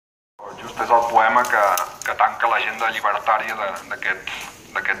Just és el poema que tanca l'agenda llibertària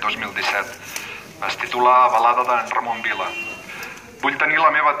d'aquest 2017. Es titula Balada d'en Ramon Vila. Vull tenir la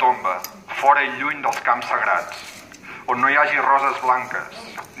meva tomba, fora i lluny dels camps sagrats, on no hi hagi roses blanques,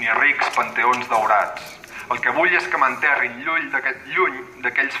 ni rics panteons daurats. El que vull és que m'enterrin lluny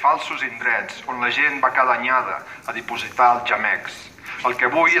d'aquells falsos indrets on la gent va cada anyada a dipositar els gemecs. El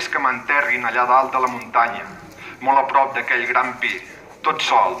que vull és que m'enterrin allà dalt de la muntanya, molt a prop d'aquell gran pi, tot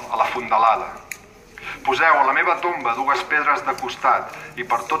sol, a la fondalada. Poseu a la meva tomba dues pedres de costat i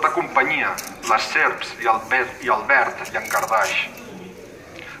per tota companyia les serps i el verd llancardaix.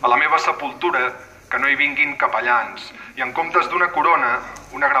 A la meva sepultura que no hi vinguin capellans i en comptes d'una corona,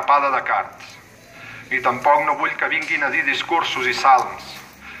 una grapada de cards. Ni tampoc no vull que vinguin a dir discursos i salms,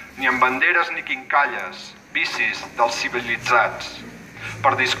 ni amb banderes ni quincalles, vicis dels civilitzats.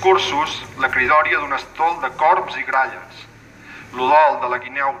 Per discursos, la cridòria d'un estol de corbs i gralles, l'udol de la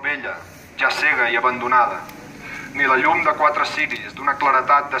guineu vella, ja cega i abandonada, ni la llum de 4 ciris d'una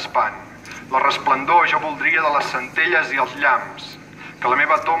claretat d'espant. La resplendor jo voldria de les centelles i els llamps, que la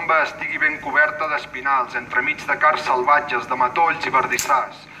meva tomba estigui ben coberta d'espinals entremig de cars salvatges, de matolls i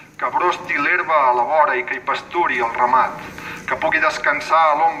verdissars, que brosti l'herba a la vora i que hi pasturi el ramat, que pugui descansar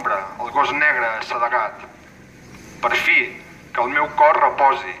a l'ombra el gos negre assedegat. Per fi, que el meu cor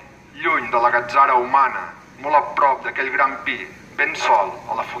reposi, lluny de la gatzara humana, molt a prop d'aquell gran pi, ben sol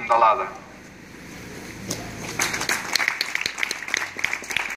a la fondalada.